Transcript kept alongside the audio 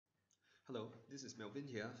Hello, this is Melvin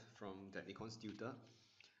here from that Econs tutor.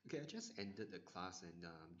 Okay, I just ended the class and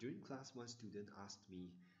during class one student asked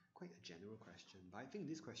me quite a general question, but I think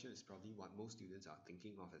this question is probably what most students are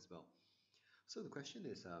thinking of as well. So the question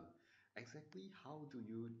is exactly how do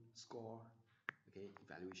you score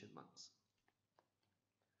evaluation marks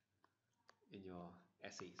in your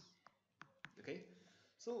essays? Okay,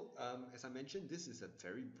 so as I mentioned, this is a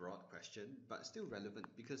very broad question, but still relevant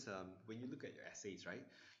because when you look at your essays, right,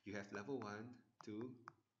 you have level 1, 2,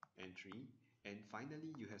 and 3, and finally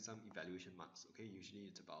you have some evaluation marks. Okay, usually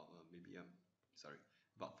it's about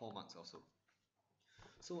about 4 marks also.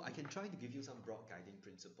 So I can try to give you some broad guiding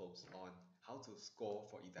principles on how to score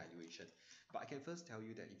for evaluation. But I can first tell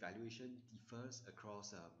you that evaluation differs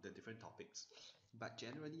across the different topics. But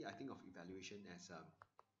generally, I think of evaluation as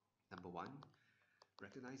number one,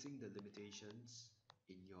 recognizing the limitations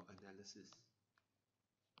in your analysis.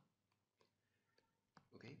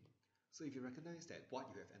 Okay, so if you recognize that what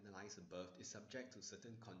you have analyzed above is subject to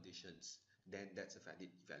certain conditions, then that's a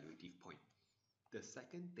valid evaluative point. The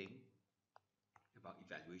second thing about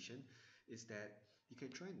evaluation is that you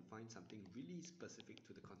can try and find something really specific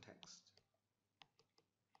to the context.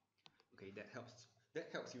 Okay, that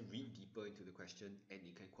helps you read deeper into the question, and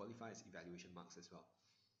it can qualify as evaluation marks as well.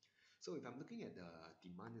 So if I'm looking at the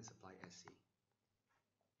demand and supply essay,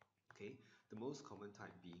 okay, the most common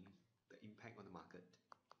type being the impact on the market.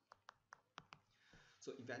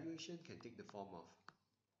 So evaluation can take the form of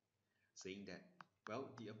saying that, well,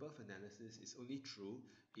 the above analysis is only true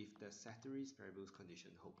if the ceteris paribus condition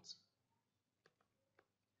holds.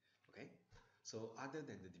 Okay, so other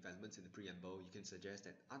than the developments in the preamble, you can suggest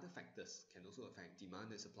that other factors can also affect demand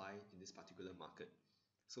and supply in this particular market.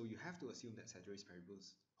 So you have to assume that ceteris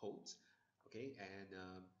paribus holds, okay, and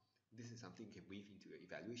this is something you can weave into your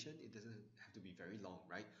evaluation. It doesn't have to be very long,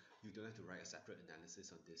 right? You don't have to write a separate analysis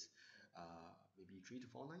on this. Maybe 3 to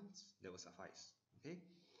 4 lines, that will suffice, okay?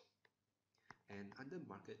 And under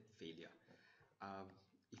market failure,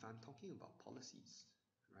 if I'm talking about policies,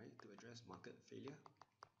 right, to address market failure,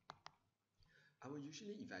 I will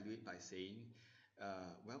usually evaluate by saying,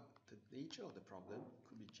 well, the nature of the problem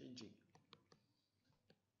could be changing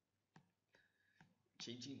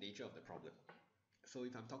nature of the problem. So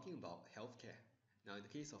if I'm talking about healthcare, now in the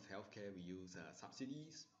case of healthcare, we use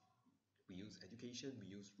subsidies, we use education, we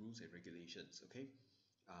use rules and regulations, okay?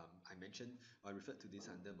 I referred to this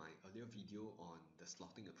under my earlier video on the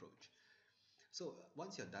slotting approach. So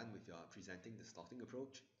once you're done with your presenting the slotting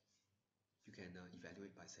approach, you can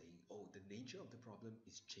evaluate by saying, oh, the nature of the problem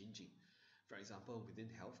is changing. For example, within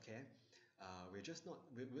healthcare,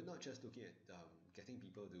 we're not just looking at getting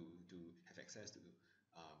people to have access to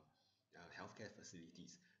healthcare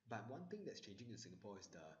facilities. But one thing that's changing in Singapore is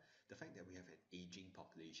the fact that we have an aging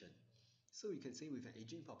population. So you can say with an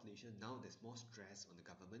aging population, now there's more stress on the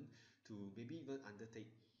government to maybe even undertake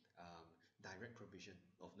direct provision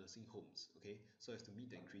of nursing homes, okay, so as to meet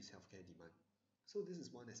the increased healthcare demand. So this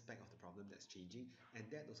is one aspect of the problem that's changing, and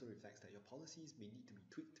that also reflects that your policies may need to be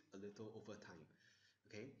tweaked a little over time.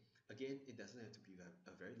 Okay, again, it doesn't have to be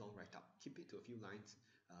a very long write-up. Keep it to a few lines,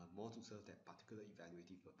 more to serve that particular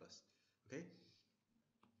evaluative purpose. Okay,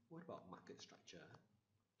 what about market structure?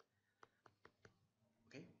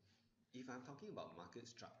 Okay, if I'm talking about market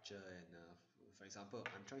structure and for example,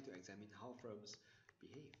 I'm trying to examine how firms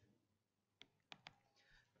behave,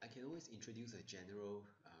 I can always introduce a general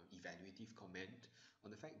evaluative comment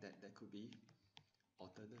on the fact that there could be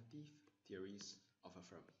alternative theories of a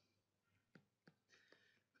firm.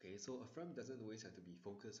 Okay, so a firm doesn't always have to be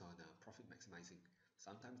focused on profit maximizing.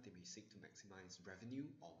 Sometimes they may seek to maximize revenue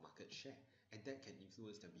or market share, and that can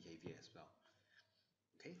influence their behavior as well.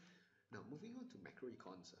 Okay, now moving on to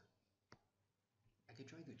macroecons. I can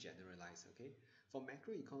try to generalize, okay? For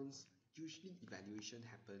macroecons, usually evaluation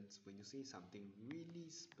happens when you say something really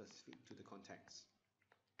specific to the context.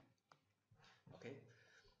 Okay,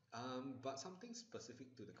 but something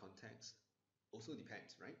specific to the context also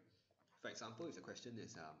depends, right? For example, if the question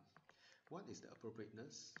is, what is the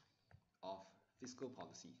appropriateness of fiscal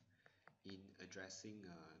policy in addressing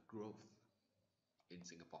growth in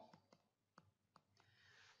Singapore?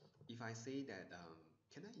 If I say that,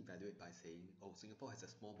 can I evaluate by saying, oh, Singapore has a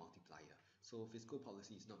small multiplier, so fiscal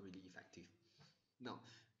policy is not really effective? Now,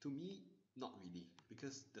 to me, not really,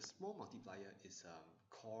 because the small multiplier is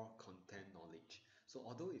core content knowledge. So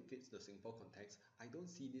although it fits the Singapore context, I don't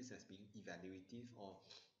see this as being evaluative, or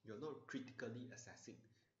you're not critically assessing,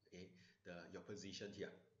 okay, your position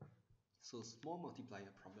here. So small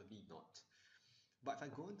multiplier, probably not. But if I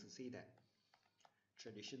go on to say that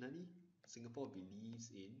traditionally Singapore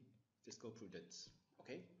believes in fiscal prudence,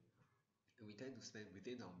 okay, and we tend to spend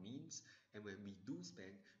within our means, and when we do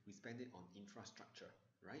spend, we spend it on infrastructure,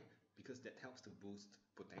 right? Because that helps to boost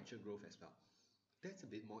potential growth as well. That's a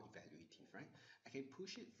bit more evaluative, right? I can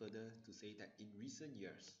push it further to say that in recent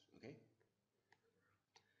years, okay,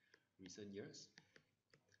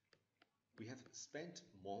 we have spent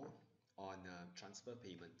more on transfer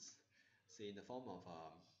payments, say in the form of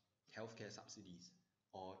healthcare subsidies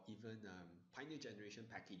or even pioneer generation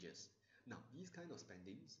packages. Now, these kind of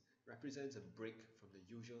spendings represents a break from the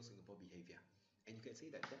usual Singapore behavior, and you can say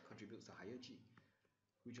that that contributes to higher G,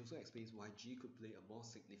 which also explains why G could play a more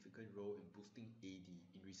significant role in boosting AD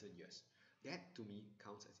in recent years. That, to me,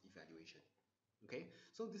 counts as evaluation. Okay,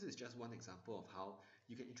 so this is just one example of how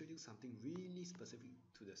you can introduce something really specific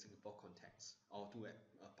to the Singapore context or to a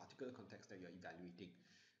particular context that you're evaluating.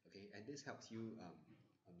 Okay, and this helps you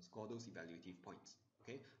score those evaluative points.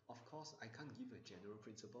 Okay, of course, I can't give a general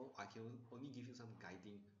principle. I can only give you some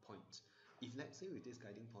guiding points. If let's say with these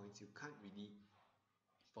guiding points, you can't really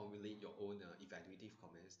formulate your own evaluative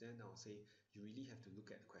comments, then I'll say you really have to look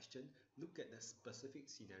at the question, look at the specific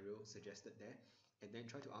scenario suggested there, and then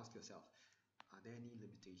try to ask yourself, are there any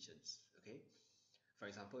limitations? Okay, for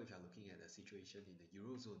example, if you're looking at a situation in the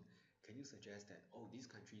Eurozone, can you suggest that, oh, these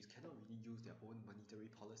countries cannot really use their own monetary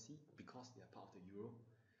policy because they are part of the Euro?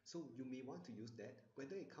 So you may want to use that.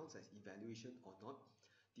 Whether it counts as evaluation or not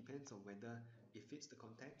depends on whether it fits the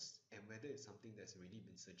context and whether it's something that's already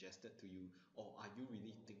been suggested to you, or are you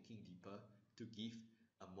really thinking deeper to give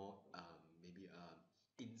a more maybe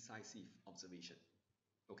incisive observation.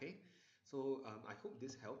 Okay, so I hope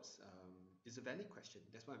this helps. It's a valid question,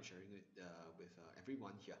 that's why I'm sharing it with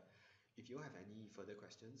everyone here. If you have any further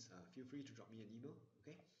questions, feel free to drop me an email.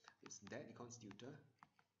 Okay, it's that@econstutor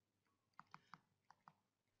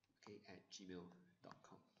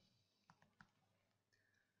 @gmail.com.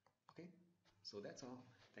 Okay, so that's all.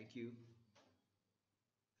 Thank you.